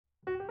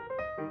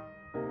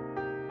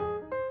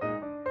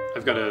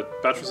I've got a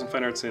bachelor's in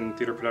fine arts in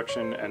theater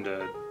production and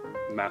a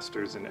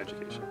master's in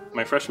education.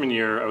 My freshman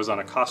year, I was on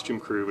a costume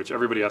crew, which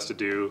everybody has to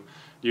do.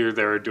 You're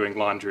there doing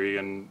laundry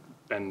and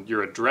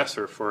you're a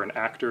dresser for an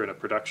actor in a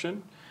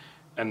production.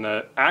 And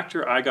the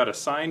actor I got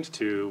assigned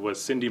to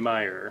was Cindy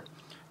Meyer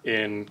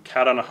in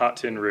Cat on a Hot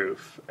Tin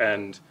Roof.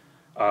 And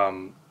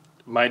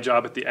my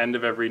job at the end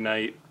of every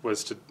night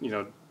was to,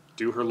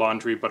 do her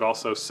laundry, but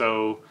also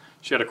sew.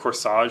 She had a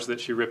corsage that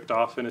she ripped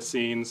off in a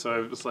scene, so I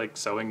was like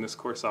sewing this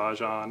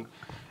corsage on.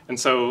 And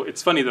so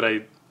it's funny that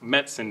I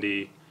met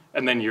Cindy,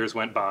 and then years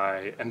went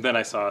by, and then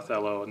I saw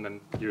Othello, and then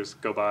years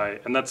go by.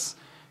 And that's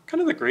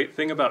kind of the great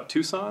thing about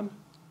Tucson.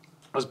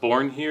 I was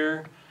born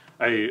here.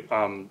 I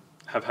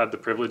have had the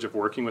privilege of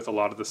working with a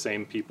lot of the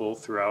same people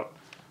throughout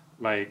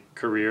my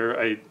career.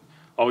 I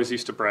always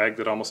used to brag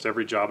that almost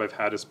every job I've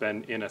had has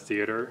been in a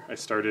theater. I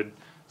started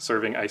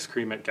serving ice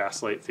cream at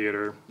Gaslight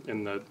Theater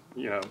in the,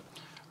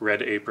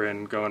 red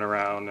apron going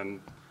around, and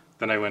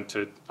then I went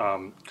to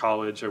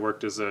college. I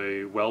worked as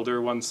a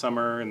welder one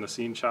summer in the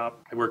scene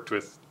shop. I worked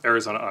with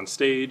Arizona on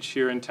Stage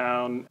here in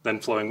town, then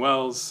Flowing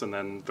Wells, and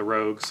then The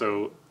Rogue.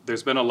 So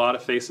there's been a lot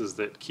of faces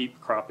that keep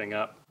cropping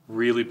up.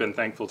 Really been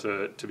thankful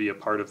to be a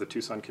part of the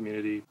Tucson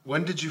community.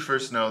 When did you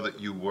first know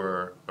that you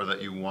were, or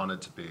that you wanted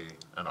to be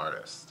an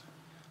artist?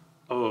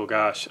 Oh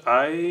gosh,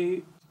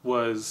 I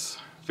was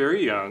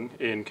very young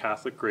in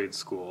Catholic grade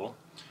school,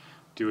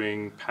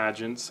 doing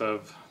pageants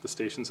of the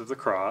Stations of the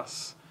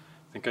Cross.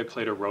 I think I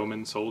played a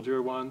Roman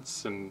soldier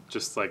once, and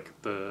just like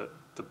the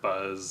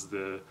buzz,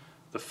 the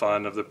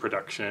fun of the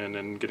production,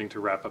 and getting to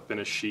wrap up in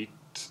a sheet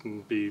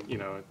and be,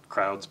 a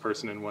crowds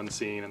person in one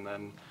scene, and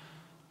then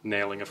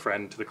nailing a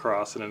friend to the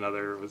cross in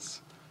another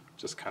was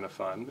just kind of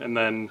fun. And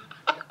then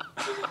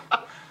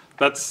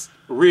that's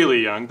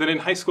really young. Then in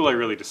high school I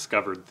really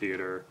discovered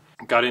theater.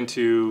 Got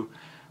into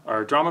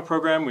our drama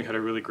program. We had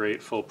a really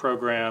great full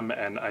program,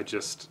 and I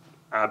just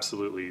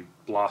absolutely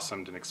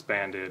blossomed and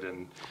expanded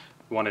and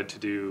wanted to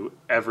do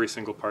every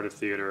single part of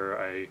theater.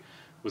 I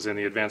was in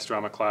the advanced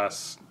drama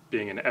class,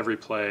 being in every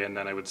play, and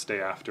then I would stay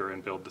after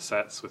and build the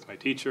sets with my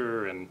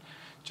teacher, and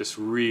just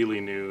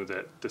really knew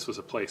that this was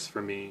a place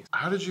for me.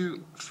 How did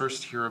you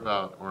first hear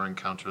about or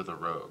encounter The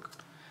Rogue?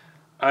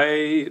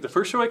 The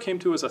first show I came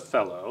to was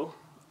Othello.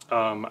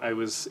 I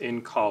was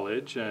in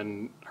college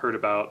and heard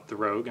about The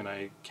Rogue, and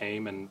I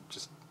came and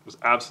just was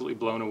absolutely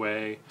blown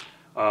away.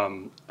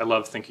 I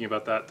love thinking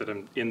about that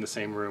I'm in the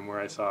same room where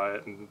I saw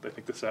it, and I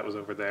think the set was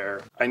over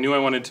there. I knew I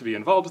wanted to be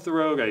involved with The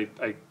Rogue.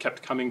 I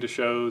kept coming to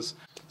shows.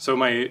 So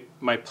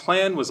my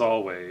plan was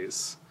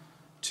always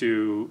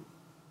to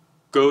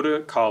go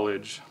to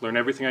college, learn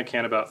everything I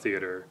can about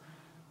theater,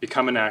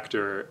 become an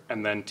actor,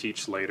 and then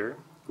teach later,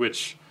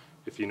 which,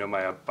 if you know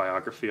my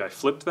biography, I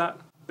flipped that.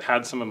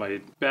 Had some of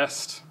my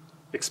best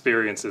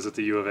experiences at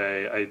the U of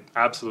A. I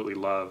absolutely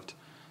loved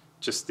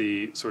just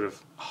the sort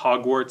of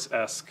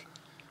Hogwarts-esque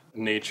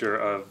nature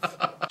of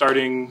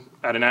starting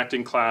at an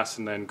acting class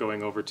and then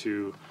going over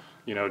to,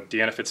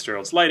 Deanna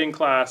Fitzgerald's lighting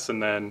class,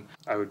 and then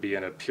I would be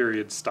in a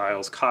period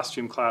styles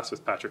costume class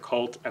with Patrick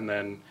Holt, and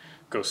then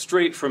go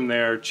straight from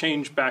there,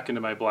 change back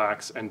into my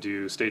blacks, and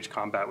do stage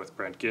combat with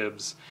Brent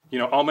Gibbs.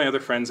 All my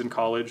other friends in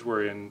college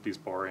were in these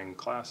boring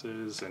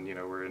classes, and,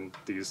 were in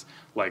these,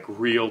 like,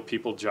 real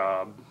people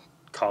job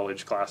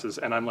college classes,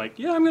 and I'm like,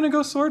 yeah, I'm going to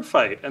go sword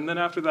fight, and then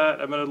after that,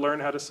 I'm going to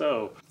learn how to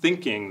sew,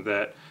 thinking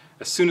that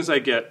as soon as I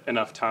get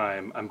enough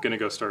time, I'm going to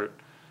go start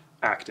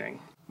acting.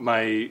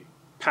 My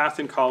path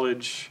in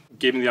college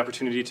gave me the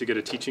opportunity to get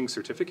a teaching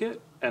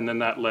certificate, and then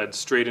that led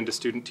straight into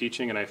student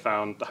teaching, and I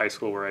found the high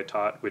school where I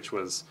taught, which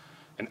was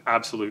an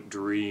absolute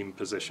dream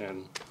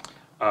position.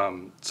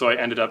 So I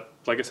ended up,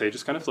 like I say,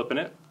 just kind of flipping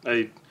it.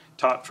 I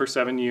taught for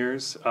 7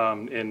 years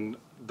in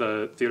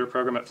the theater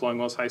program at Flowing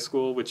Wells High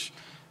School, which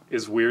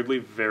is weirdly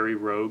very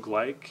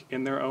rogue-like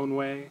in their own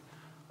way.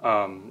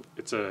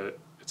 It's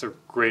a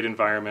great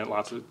environment,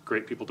 lots of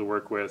great people to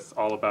work with,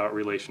 all about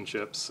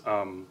relationships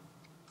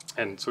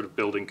and sort of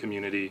building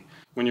community.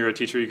 When you're a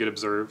teacher, you get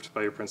observed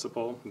by your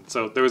principal.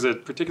 So there was a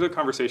particular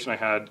conversation I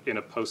had in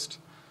a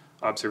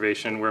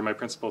post-observation where my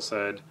principal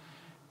said,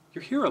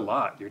 "You're here a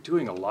lot. You're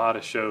doing a lot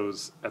of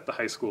shows at the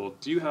high school.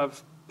 Do you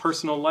have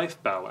personal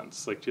life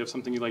balance? Like, do you have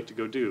something you like to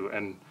go do?"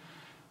 And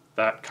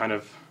that kind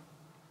of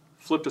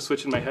flipped a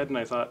switch in my head, and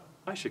I thought,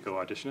 I should go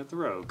audition at The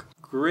Rogue.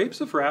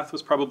 Grapes of Wrath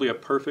was probably a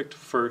perfect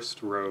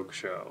first Rogue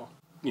show.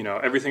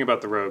 Everything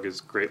about The Rogue is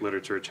great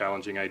literature,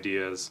 challenging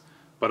ideas,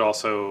 but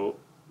also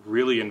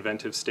really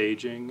inventive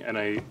staging. And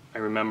I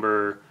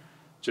remember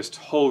just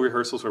whole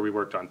rehearsals where we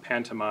worked on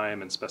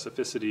pantomime and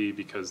specificity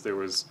because there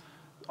was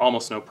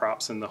almost no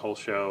props in the whole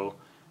show,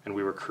 and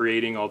we were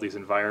creating all these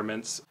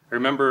environments. I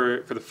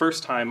remember for the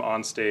first time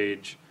on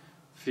stage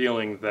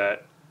feeling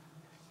that,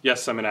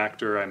 yes, I'm an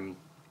actor, I'm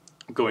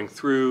going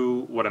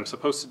through what I'm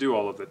supposed to do,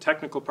 all of the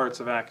technical parts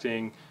of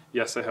acting.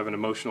 Yes, I have an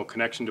emotional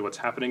connection to what's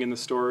happening in the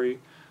story,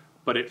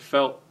 but it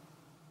felt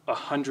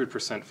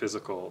 100%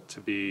 physical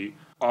to be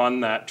on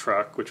that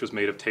truck, which was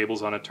made of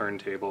tables on a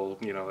turntable,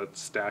 a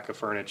stack of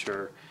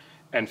furniture,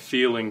 and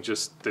feeling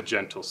just the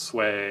gentle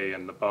sway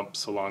and the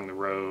bumps along the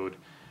road.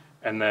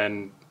 and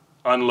then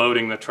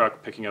unloading the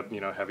truck, picking up,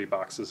 heavy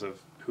boxes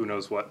of who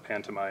knows what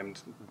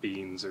pantomimed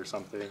beans or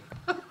something.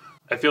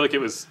 I feel like it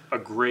was a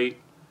great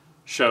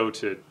show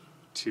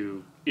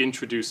to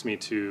introduce me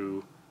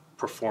to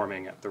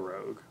performing at the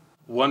Rogue.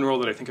 One role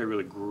that I think I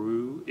really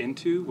grew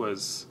into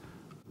was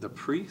the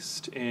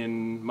priest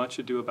in Much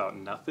Ado About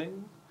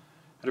Nothing.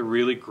 Had a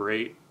really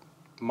great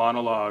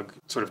monologue,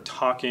 sort of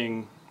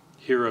talking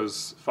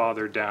Hero's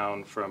father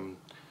down from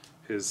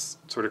his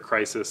sort of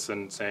crisis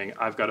and saying,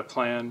 I've got a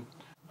plan.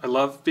 I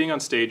love being on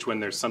stage when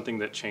there's something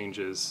that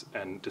changes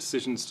and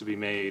decisions to be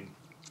made.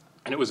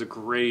 And it was a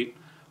great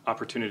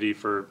opportunity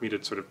for me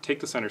to sort of take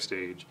the center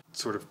stage,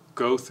 sort of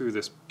go through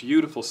this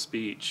beautiful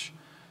speech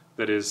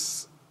that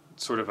is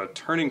sort of a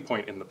turning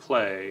point in the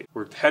play.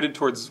 We're headed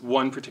towards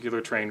one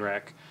particular train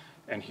wreck,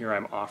 and here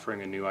I'm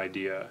offering a new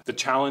idea. The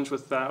challenge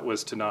with that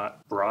was to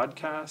not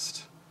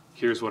broadcast,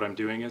 here's what I'm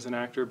doing as an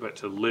actor, but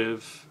to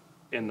live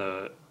in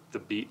the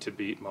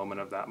beat-to-beat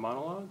moment of that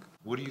monologue.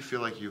 What do you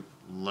feel like you've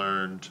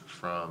learned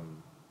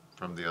from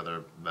the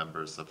other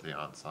members of the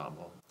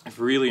ensemble? I've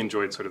really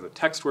enjoyed sort of the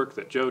text work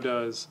that Joe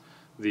does,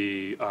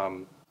 the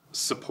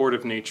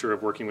supportive nature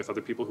of working with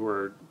other people who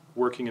are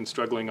working and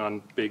struggling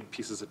on big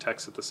pieces of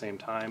text at the same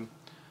time,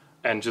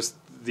 and just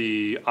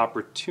the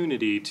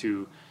opportunity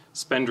to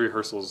spend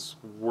rehearsals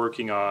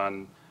working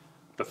on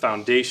the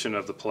foundation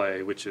of the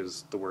play, which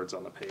is the words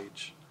on the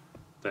page.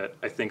 That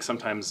I think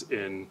sometimes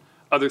in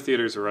other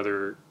theaters or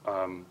other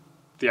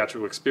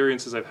theatrical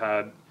experiences I've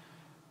had,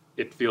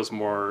 it feels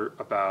more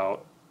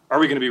about, are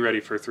we going to be ready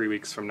for 3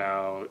 weeks from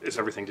now? Is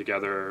everything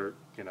together?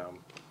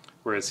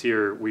 Whereas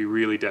here, we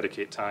really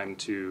dedicate time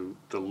to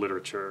the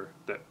literature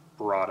that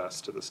brought us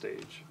to the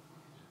stage.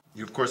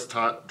 You, of course,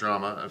 taught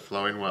drama at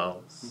Flowing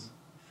Wells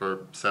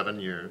for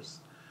 7 years,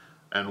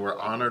 and were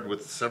honored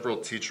with several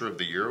Teacher of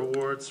the Year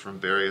awards from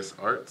various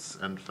arts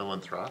and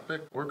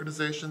philanthropic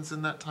organizations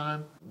in that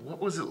time. What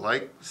was it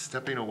like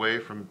stepping away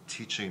from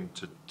teaching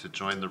to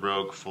join the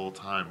Rogue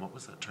full-time? What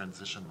was that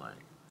transition like?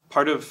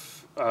 Part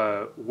of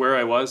where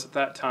I was at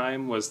that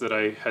time was that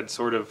I had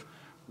sort of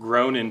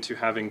grown into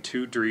having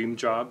 2 dream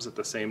jobs at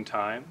the same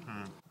time.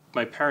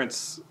 My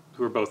parents,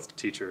 who are both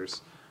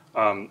teachers,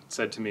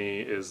 said to me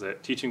is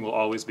that teaching will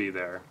always be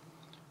there.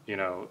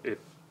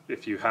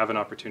 If you have an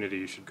opportunity,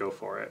 you should go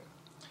for it.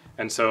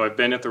 And so I've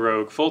been at the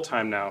Rogue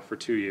full-time now for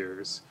 2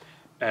 years,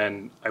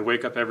 and I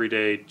wake up every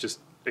day just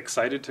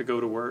excited to go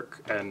to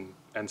work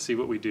and see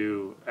what we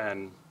do,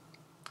 and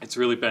it's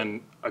really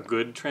been a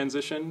good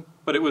transition,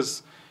 but it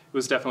was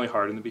definitely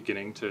hard in the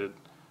beginning to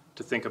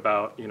think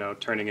about,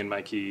 turning in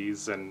my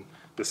keys and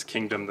this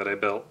kingdom that I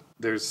built.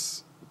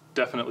 There's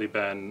definitely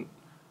been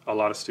a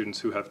lot of students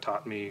who have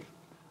taught me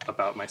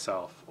about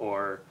myself,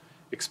 or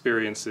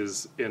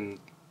experiences in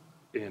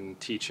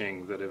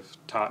teaching that have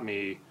taught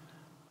me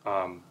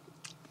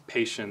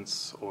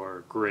patience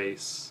or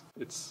grace.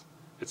 It's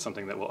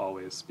something that will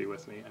always be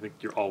with me. I think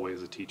you're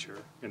always a teacher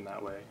in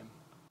that way.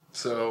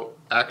 So,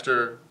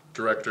 actor,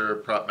 director,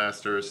 prop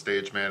master,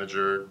 stage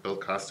manager,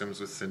 build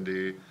costumes with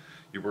Cindy.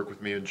 You work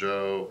with me and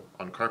Joe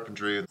on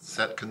carpentry,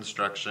 set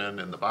construction,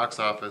 in the box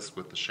office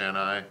with the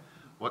Shanghai.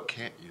 What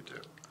can't you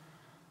do?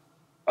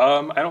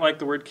 I don't like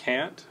the word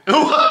can't.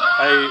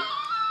 I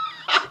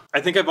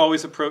think I've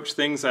always approached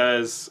things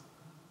as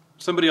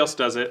somebody else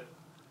does it.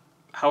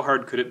 How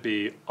hard could it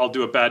be? I'll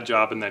do a bad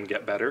job and then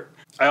get better.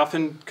 I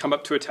often come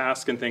up to a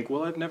task and think,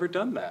 well, I've never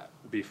done that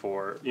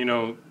before.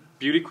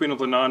 Beauty Queen of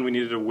Lebanon, we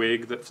needed a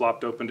wig that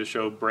flopped open to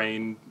show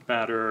brain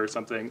matter or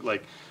something.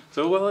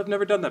 Well, I've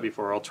never done that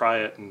before. I'll try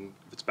it, and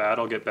if it's bad,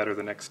 I'll get better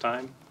the next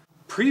time.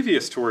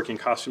 Previous to working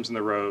costumes in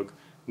the Rogue,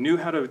 knew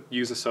how to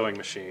use a sewing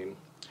machine.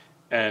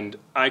 And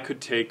I could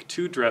take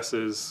 2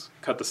 dresses,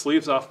 cut the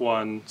sleeves off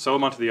one, sew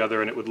them onto the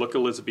other, and it would look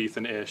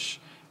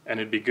Elizabethan-ish, and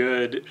it'd be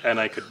good, and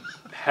I could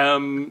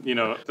hem,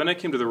 Then I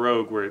came to the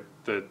Rogue, where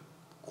the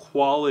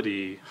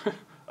quality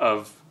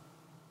of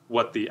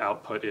what the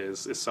output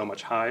is so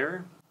much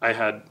higher. I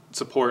had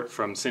support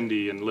from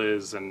Cindy and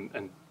Liz and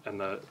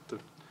the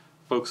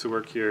folks who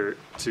work here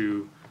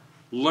to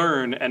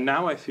learn, and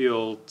now I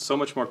feel so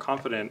much more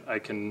confident. I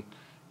can,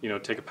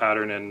 take a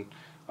pattern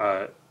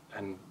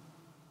and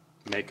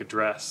make a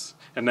dress,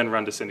 and then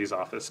run to Cindy's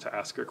office to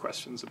ask her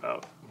questions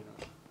about,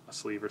 a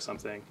sleeve or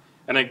something.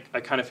 And I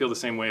kind of feel the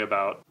same way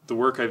about the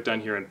work I've done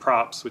here in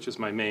props, which is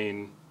my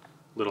main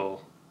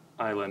little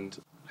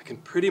island. I can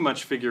pretty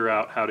much figure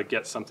out how to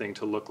get something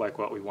to look like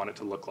what we want it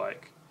to look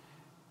like.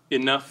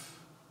 Enough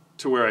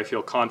to where I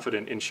feel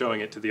confident in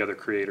showing it to the other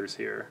creators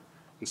here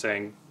and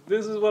saying,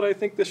 this is what I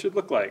think this should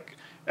look like.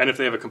 And if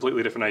they have a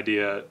completely different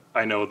idea,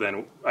 I know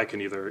then I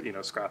can either,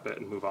 scrap it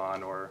and move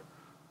on or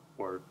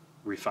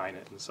refine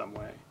it in some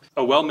way.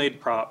 A well-made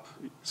prop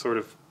sort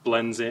of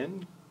blends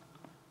in,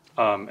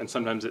 and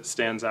sometimes it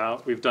stands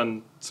out. We've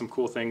done some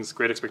cool things.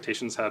 Great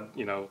Expectations had,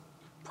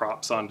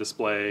 props on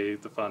display,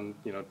 the fun,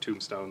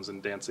 tombstones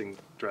and dancing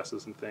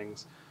dresses and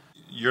things.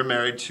 You're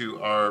married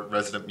to our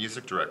resident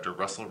music director,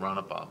 Russell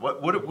Ronnebaum.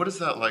 What is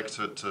that like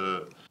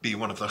to be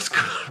one of those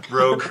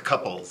rogue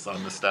couples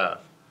on the staff?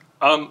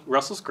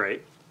 Russell's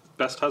great.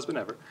 best husband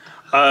ever.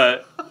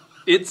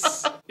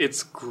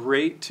 It's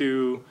great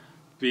to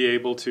be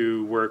able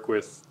to work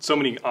with so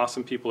many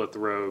awesome people at the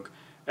Rogue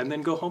and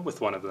then go home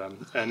with one of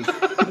them. And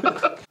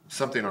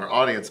something our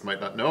audience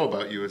might not know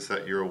about you is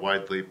that you're a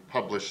widely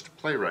published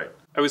playwright.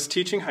 I was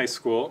teaching high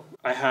school.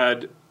 I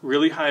had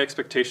really high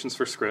expectations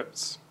for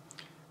scripts,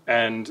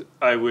 and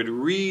I would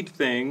read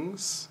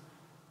things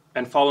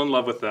and fall in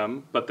love with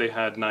them, but they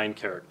had 9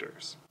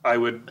 characters. I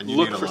would And you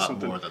look need a for lot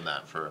something more than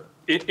that for...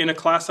 In a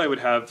class, I would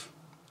have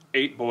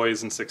 8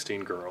 boys and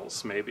 16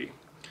 girls, maybe.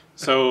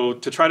 So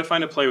to try to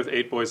find a play with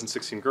 8 boys and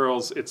 16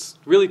 girls, it's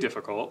really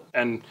difficult.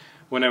 And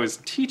when I was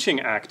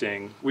teaching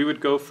acting, we would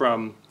go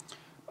from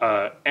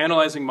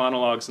analyzing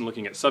monologues and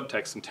looking at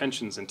subtext and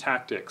tensions and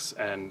tactics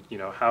and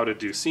how to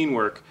do scene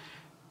work.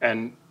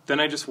 And then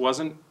I just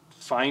wasn't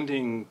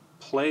finding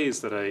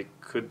plays that I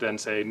could then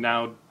say,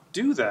 now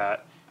do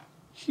that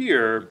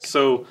here.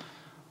 So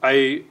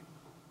I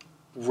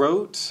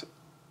wrote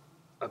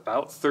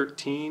about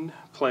 13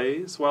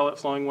 plays while at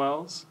Flowing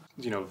Wells,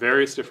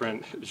 various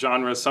different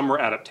genres. Some were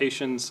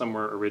adaptations, some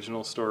were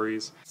original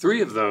stories.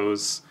 3 of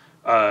those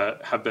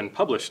have been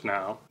published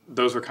now.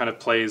 Those were kind of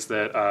plays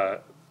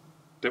that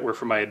were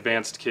for my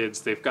advanced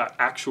kids. They've got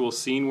actual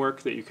scene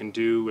work that you can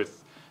do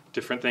with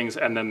different things,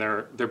 and then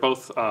they're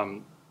both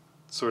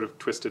sort of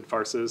twisted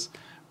farces.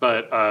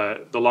 But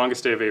The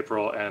Longest Day of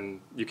April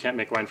and You Can't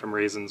Make Wine from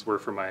Raisins were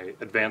for my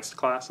advanced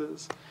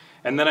classes.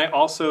 And then I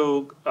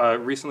also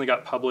recently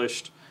got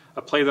published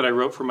a play that I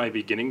wrote for my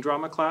beginning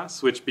drama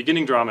class, which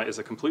beginning drama is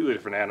a completely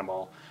different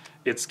animal.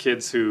 It's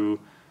kids who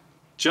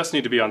just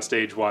need to be on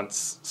stage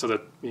once so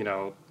that,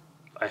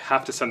 I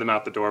have to send them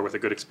out the door with a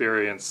good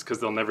experience because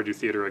they'll never do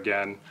theater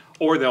again,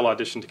 or they'll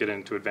audition to get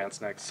into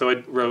advanced next. So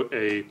I wrote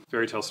a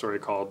fairy tale story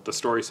called The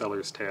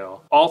Storyseller's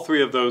Tale. All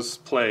 3 of those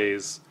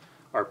plays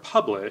are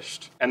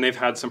published, and they've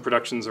had some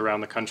productions around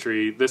the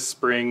country. This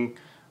spring,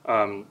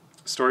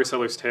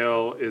 Storyseller's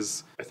Tale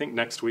is, I think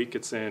next week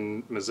it's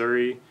in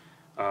Missouri.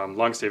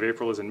 Longest Day of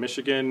April is in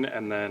Michigan,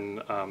 and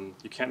then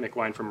You Can't Make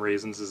Wine from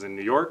Raisins is in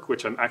New York,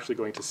 which I'm actually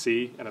going to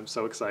see, and I'm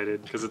so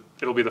excited because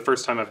it'll be the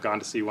first time I've gone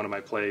to see one of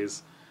my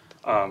plays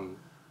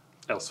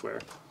elsewhere.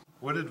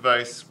 What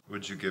advice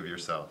would you give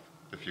yourself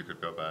if you could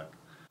go back?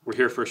 We're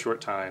here for a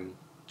short time.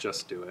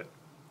 Just do it.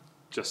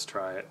 Just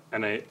try it.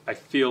 And I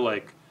feel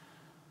like,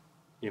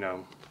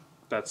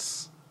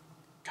 that's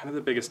kind of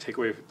the biggest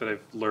takeaway that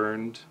I've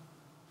learned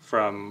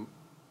from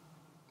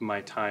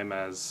my time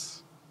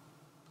as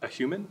a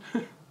human.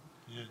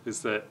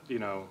 Is that,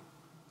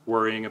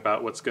 worrying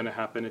about what's going to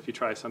happen if you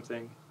try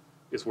something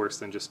is worse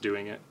than just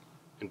doing it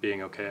and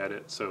being okay at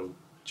it. So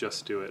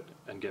just do it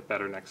and get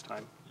better next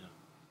time.